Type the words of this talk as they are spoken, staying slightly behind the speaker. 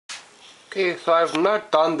Okay, so I've not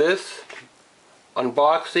done this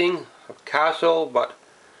unboxing of Castle, but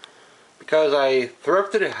because I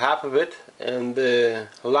thrifted half of it and the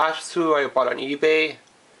last two I bought on eBay.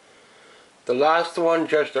 The last one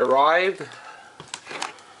just arrived,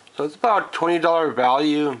 so it's about $20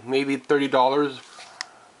 value, maybe $30.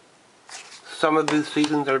 Some of these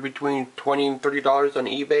seasons are between $20 and $30 on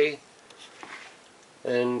eBay,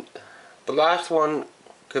 and the last one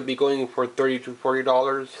could be going for $30 to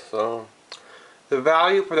 $40. So the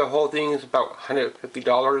value for the whole thing is about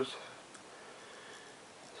 $150.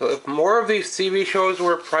 So if more of these TV shows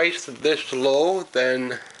were priced this low,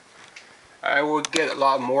 then I would get a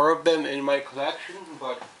lot more of them in my collection.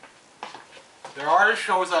 But there are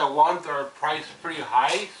shows I want that are priced pretty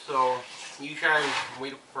high, so usually I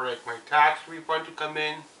wait for like my tax refund to come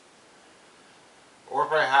in, or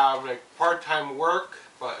if I have like part-time work.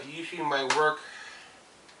 But usually my work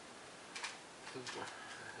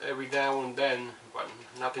every now and then, but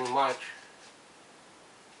nothing much.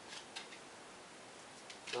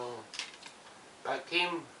 So that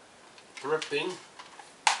came thrifting.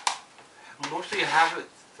 Mostly have it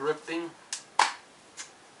thrifting.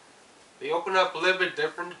 They open up a little bit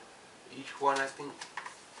different, each one, I think.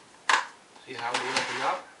 See how they open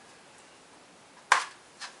up.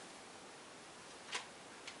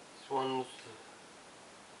 This one's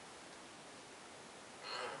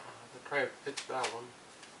I'll try to pick that one.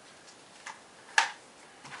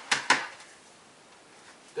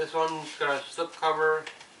 This one's got a slip cover.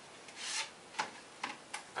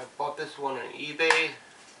 I bought this one on eBay.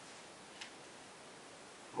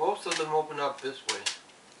 Most of them open up this way.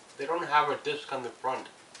 They don't have a disc on the front.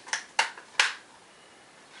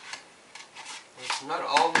 Not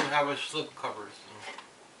all of them have a slip cover.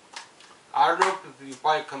 So I don't know if you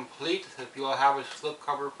buy complete, if you'll have a slip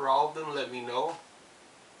cover for all of them, let me know.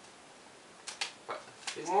 But I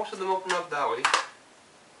think most of them open up that way.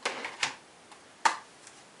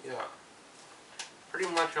 Yeah,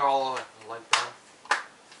 pretty much all like that.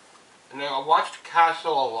 And I watched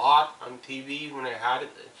Castle a lot on TV when I had it.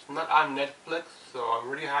 It's not on Netflix, so I'm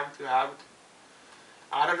really happy to have it.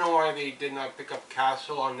 I don't know why they did not pick up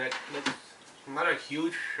Castle on Netflix. It's not a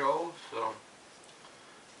huge show, so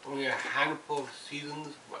only a handful of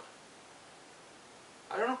seasons. But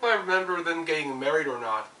I don't know if I remember them getting married or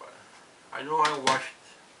not, but I know I watched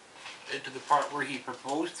it to the part where he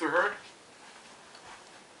proposed to her.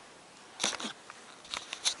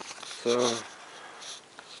 So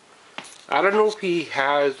I don't know if he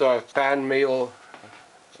has fan mail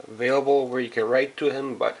available where you can write to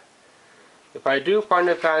him, but if I do find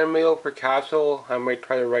a fan mail for Castle, I might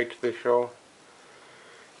try to write to the show.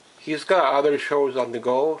 He's got other shows on the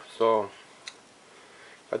go, so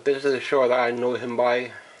but this is a show that I know him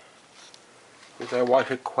by, because I watched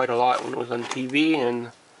it quite a lot when it was on TV,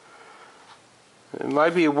 and it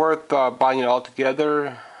might be worth buying it all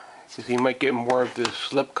together, because he might get more of the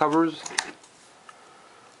slip covers.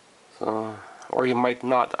 So, or you might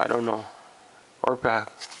not, I don't know. Or if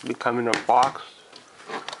they come in a box.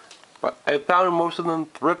 But I found most of them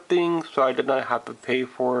thrifting, so I did not have to pay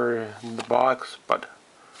for the box. But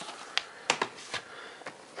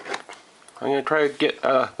I'm going to try to get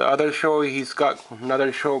the other show. He's got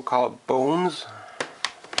another show called Bones.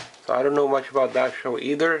 So I don't know much about that show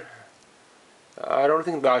either. I don't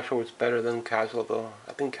think that show is better than Castle though.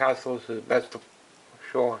 I think Castle is the best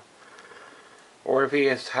show. Or if he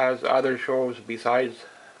has other shows besides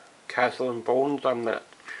Castle and Bones, I'm not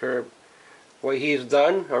sure what he's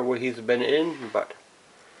done or what he's been in, but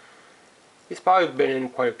he's probably been in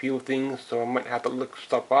quite a few things, so I might have to look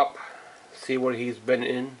stuff up, see what he's been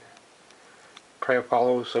in, try to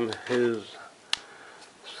follow some of his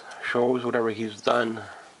shows, whatever he's done.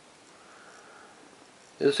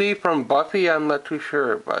 Is he from Buffy? I'm not too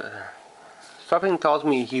sure, but something tells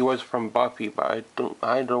me he was from Buffy, but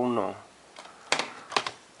I don't know.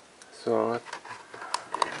 So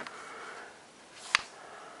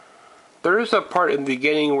there is a part in the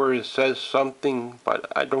beginning where it says something,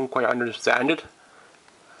 but I don't quite understand it.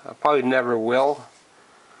 I probably never will.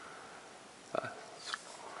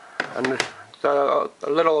 It's a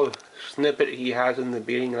little snippet he has in the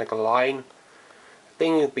beginning, like a line. I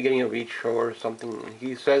think at the beginning of each show or something.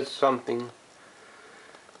 He says something,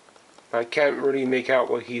 but I can't really make out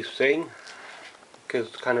what he's saying, because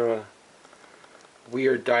it's kind of a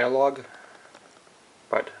weird dialogue.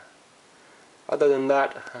 But other than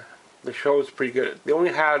that, the show is pretty good. They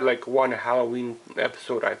only had like one Halloween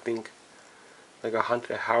episode, I think, like a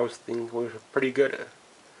haunted house thing, which was pretty good.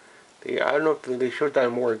 I don't know if they should have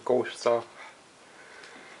done more ghost stuff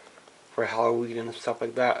for Halloween and stuff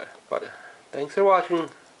like that. But thanks for watching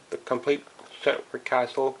the complete set for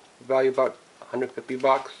Castle. value about 150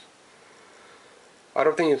 bucks. I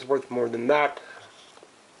don't think it's worth more than that.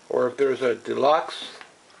 Or if there's a deluxe,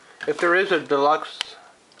 if there is a deluxe,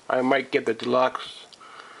 I might get the deluxe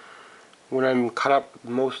when I'm caught up with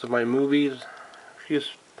most of my movies. She's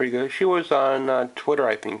pretty good. She was on Twitter,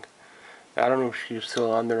 I think. I don't know if she's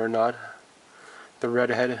still on there or not. The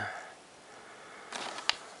redhead.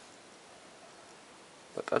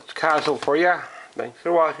 But that's Castle for you. Thanks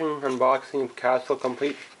for watching. Unboxing of Castle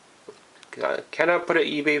complete. I cannot put an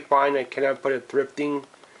eBay find. I cannot put it thrifting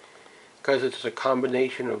because it's a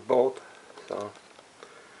combination of both. So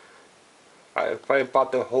if I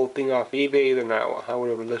bought the whole thing off eBay, then I would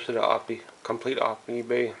have listed it off complete off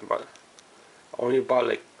eBay. But I only bought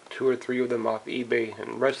like 2 or 3 of them off eBay,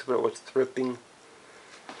 and the rest of it was thrifting.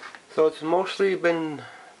 So it's mostly been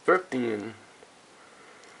thrifting, and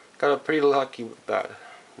got pretty lucky with that.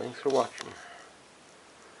 Thanks for watching.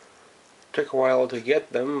 Took a while to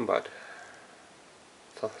get them, but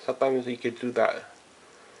sometimes you could do that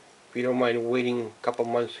if you don't mind waiting a couple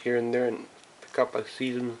months here and there and pick up a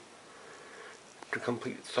season to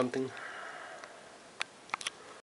complete something.